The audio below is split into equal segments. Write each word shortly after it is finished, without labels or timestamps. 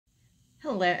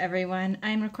Hello everyone.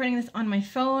 I'm recording this on my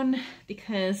phone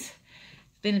because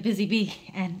I've been a busy bee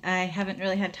and I haven't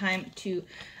really had time to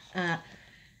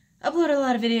upload a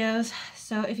lot of videos.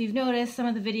 So if you've noticed, some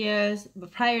of the videos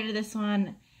prior to this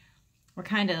one were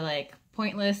kind of like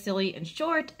pointless, silly, and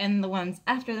short, and the ones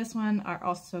after this one are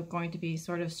also going to be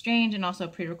sort of strange and also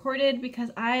pre-recorded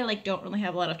because I don't really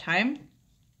have a lot of time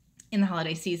in the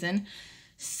holiday season.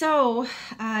 So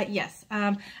yes,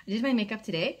 I did my makeup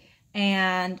today.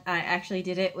 And I actually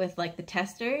did it with the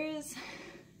testers.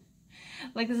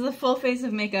 This is a full face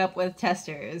of makeup with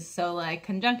testers. So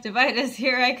conjunctivitis,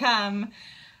 here I come.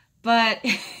 But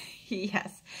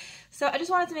yes. So I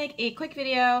just wanted to make a quick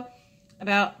video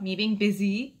about me being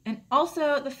busy and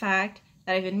also the fact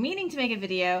that I've been meaning to make a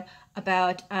video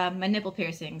about my nipple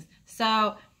piercings.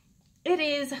 So it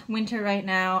is winter right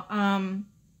now.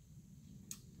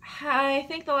 I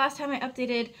think the last time I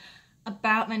updated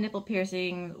about my nipple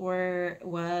piercings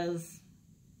was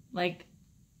I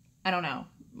don't know,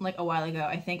 a while ago.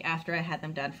 I think after I had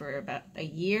them done for about a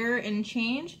year and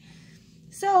change.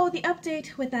 So the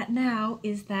update with that now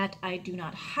is that I do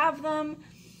not have them.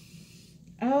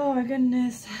 Oh my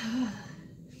goodness.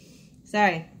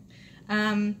 Sorry.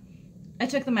 I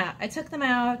took them out. I took them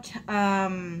out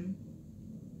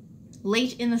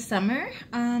late in the summer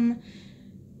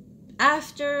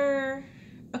after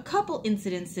a couple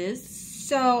incidences.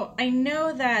 So I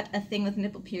know that a thing with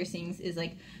nipple piercings is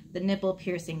the nipple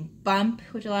piercing bump,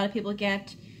 which a lot of people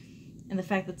get, and the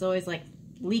fact that it's always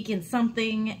leaking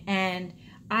something. And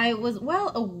I was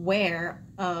well aware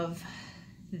of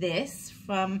this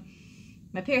from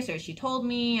my piercer. She told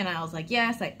me, and I was like,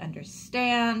 yes, I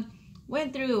understand.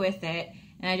 Went through with it,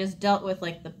 and I just dealt with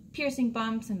the piercing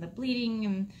bumps and the bleeding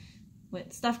and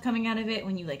with stuff coming out of it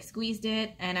when you squeezed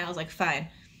it, and I was fine.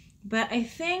 But I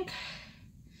think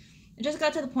it just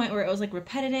got to the point where it was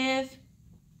repetitive.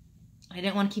 I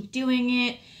didn't want to keep doing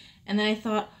it. And then I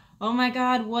thought, oh my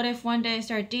God, what if one day I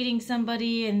start dating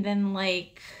somebody and then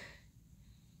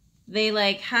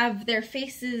they have their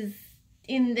faces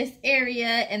in this area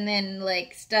and then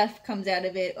stuff comes out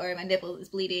of it or my nipple is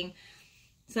bleeding.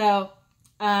 So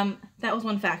that was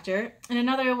one factor. And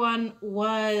another one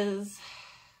was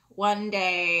one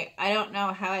day, I don't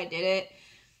know how I did it,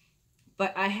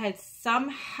 but I had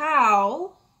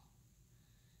somehow,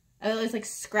 I was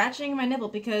scratching my nipple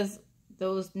because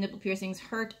those nipple piercings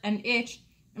hurt and itch,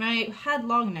 and I had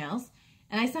long nails,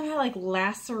 and I somehow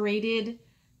lacerated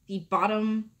the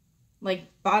bottom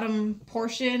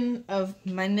portion of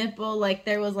my nipple.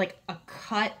 There was a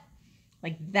cut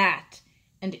like that,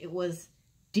 and it was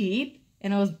deep,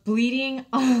 and I was bleeding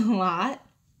a lot,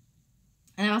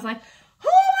 and I was like,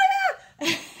 oh my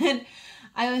God! And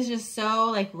I was just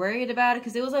so worried about it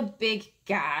because it was a big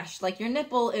gash. Your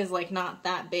nipple is not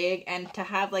that big, and to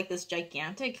have this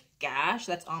gigantic gash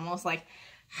that's almost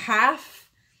half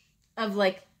of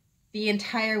the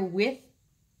entire width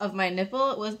of my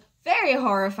nipple, it was very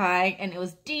horrifying. And it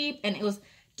was deep, and it was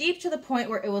deep to the point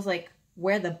where it was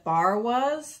where the bar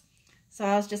was. So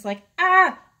I was just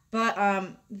ah! But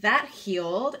that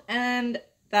healed, and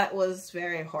that was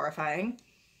very horrifying.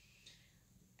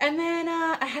 And then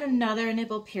I had another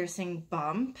nipple piercing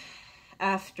bump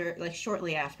after,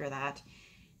 shortly after that.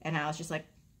 And I was just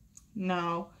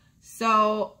no.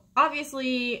 So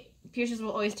obviously piercers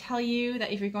will always tell you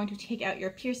that if you're going to take out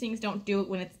your piercings, don't do it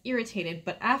when it's irritated.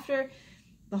 But after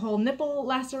the whole nipple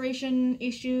laceration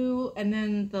issue and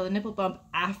then the nipple bump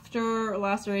after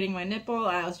lacerating my nipple,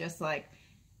 I was just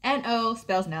N-O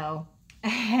spells no.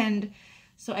 And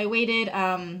so I waited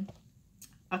a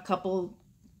couple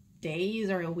days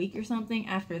or a week or something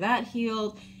after that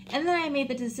healed, and then I made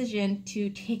the decision to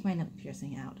take my nipple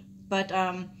piercing out. But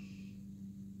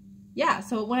yeah,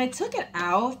 so when I took it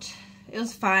out, it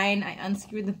was fine. I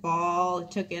unscrewed the ball,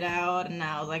 took it out, and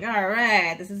I was all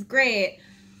right, this is great.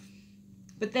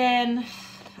 But then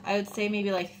I would say maybe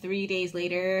 3 days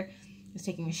later, I was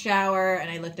taking a shower and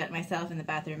I looked at myself in the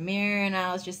bathroom mirror, and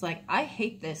I was just I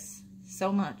hate this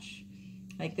so much.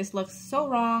 This looks so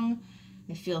wrong.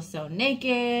 I feel so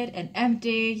naked and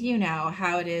empty. You know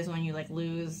how it is when you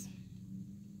lose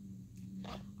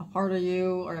a part of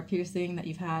you or a piercing that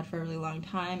you've had for a really long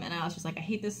time. And I was just I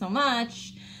hate this so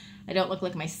much. I don't look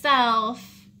like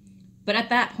myself. But at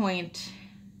that point,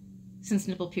 since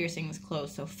nipple piercings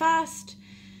closed so fast,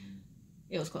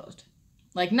 it was closed.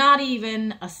 Not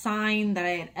even a sign that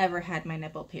I had ever had my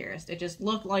nipple pierced. It just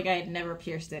looked like I had never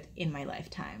pierced it in my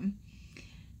lifetime.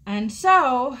 And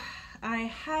so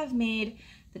I have made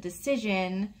the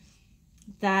decision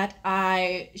that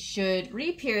I should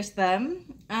re-pierce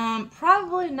them.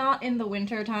 Probably not in the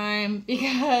winter time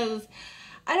because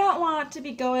I don't want to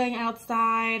be going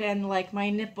outside and like my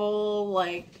nipple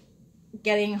like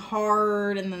getting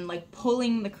hard and then like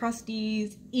pulling the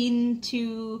crusties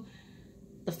into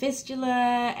the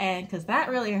fistula, and because that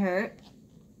really hurt.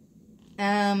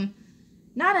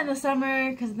 Not in the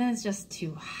summer because then it's just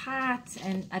too hot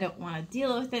and I don't want to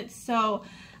deal with it. So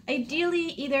ideally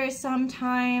either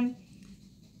sometime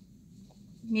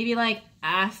maybe like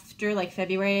after like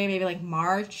February, maybe like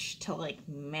March to like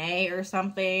May or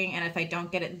something, and if I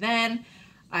don't get it then,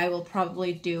 I will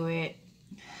probably do it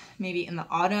maybe in the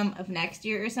autumn of next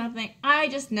year or something. I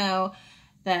just know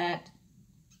that,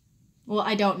 well,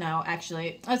 I don't know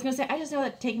actually. I was gonna say I just know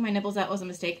that taking my nipples out was a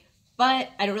mistake, but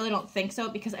I really don't think so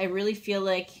because I really feel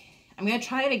like I'm gonna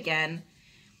try it again,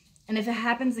 and if it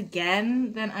happens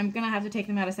again, then I'm gonna have to take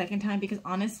them out a second time because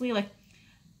honestly, like,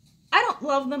 I don't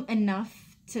love them enough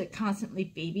to constantly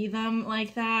baby them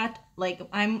like that. Like,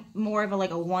 I'm more of a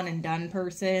like a one and done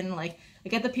person. Like, I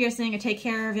get the piercing, I take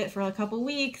care of it for a couple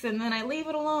weeks, and then I leave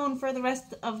it alone for the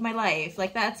rest of my life.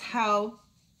 Like, that's how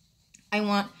I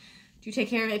want to take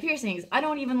care of my piercings. I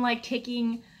don't even like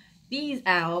taking these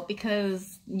out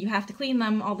because you have to clean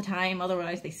them all the time,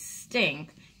 otherwise they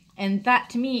stink. And that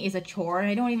to me is a chore, and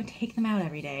I don't even take them out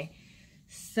every day.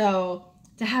 So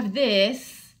to have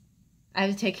this, I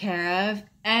have to take care of,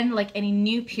 and like any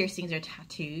new piercings or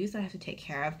tattoos I have to take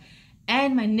care of,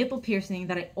 and my nipple piercing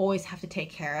that I always have to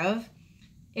take care of.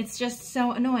 It's just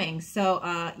so annoying. So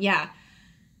yeah,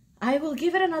 I will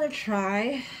give it another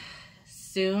try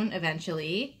soon,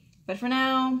 eventually. But for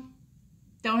now,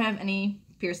 don't have any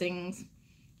piercings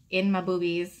in my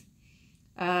boobies.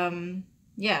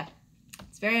 Yeah,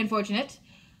 it's very unfortunate,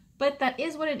 but that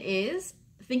is what it is.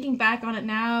 Thinking back on it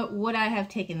now, would I have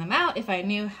taken them out if I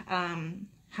knew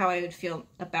how I would feel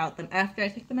about them after I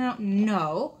took them out?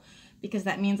 No, because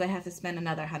that means I have to spend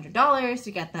another $100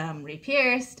 to get them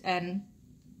re-pierced and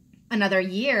another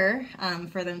year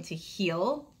for them to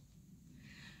heal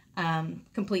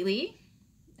completely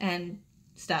and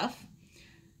stuff.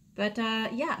 But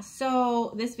yeah,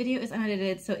 so this video is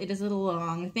unedited, so it is a little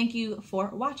long. Thank you for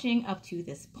watching up to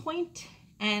this point.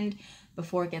 And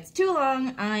before it gets too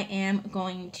long, I am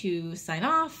going to sign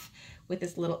off with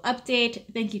this little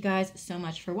update. Thank you guys so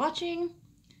much for watching,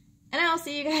 and I'll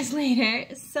see you guys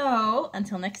later. So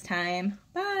until next time,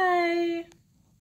 bye!